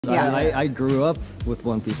Yeah. I grew up with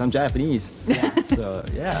One Piece. I'm Japanese. Yeah. So,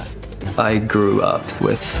 yeah. I grew up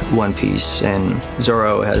with One Piece, and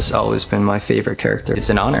Zoro has always been my favorite character. It's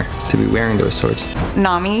an honor to be wearing those swords.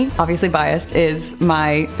 Nami, obviously biased, is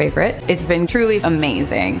my favorite. It's been truly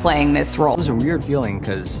amazing playing this role. It was a weird feeling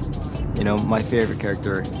because, you know, my favorite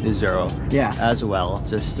character is Zoro. Yeah. As well.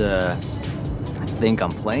 Just, I think I'm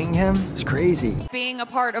playing him. It's crazy. Being a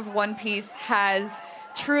part of One Piece has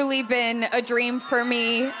truly been a dream for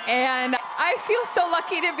me, and I feel so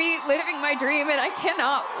lucky to be living my dream, and I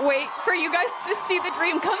cannot wait for you guys to see the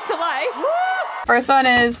dream come to life. Woo! First one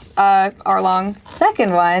is Arlong.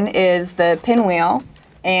 Second one is the pinwheel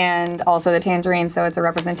and also the tangerine, so it's a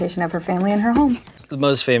representation of her family and her home. The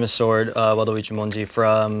most famous sword, Wadoichi Monji,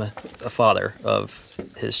 from a father of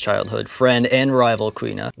his childhood friend and rival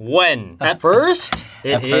Kuina. When? At first,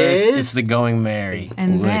 it's the Going Merry.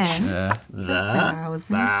 And which, then Thou.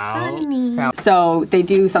 So they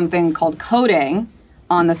do something called coating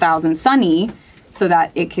on the Thousand Sunny so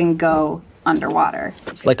that it can go underwater.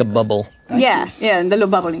 It's like a bubble. Yeah, the little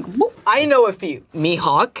bubbling. Whoop. I know a few.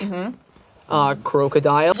 Mihawk,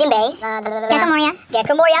 Crocodile. Jinbei,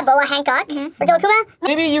 Gecko Moria, Boa Hancock, Kuma.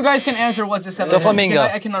 Maybe you guys can answer what's the seventh. Doflamingo.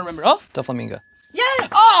 I cannot remember. Oh, Doflamingo. yeah.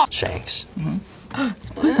 Oh, Shanks.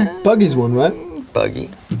 Buggy's one, right? Buggy.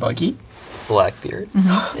 Buggy. Blackbeard.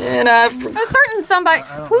 And A certain somebody.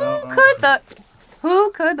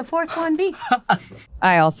 Who could the fourth one be?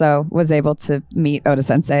 I also was able to meet Oda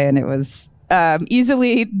Sensei, and it was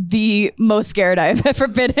easily the most scared I've ever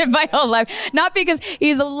been in my whole life. Not because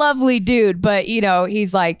he's a lovely dude, but you know,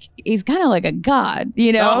 he's kind of like a god,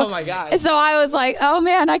 you know? Oh my god. And so I was like, oh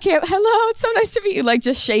man, I can't, hello, it's so nice to meet you, like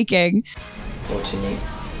just shaking. お家に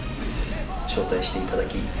招待していただ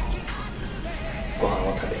き、ご飯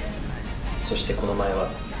を食べ、そしてこの前は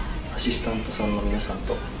アシスタントさんの皆さん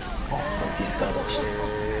とワンピースカードをして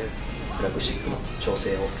フラッグシップの調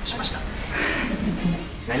整をしました。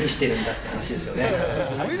何してるんだって話ですよね。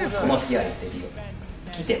その日空いてるよ。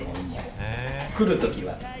来てもいいよ。来るとき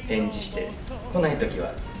は返事して、来ないとき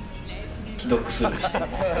は既読スルー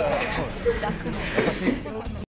して。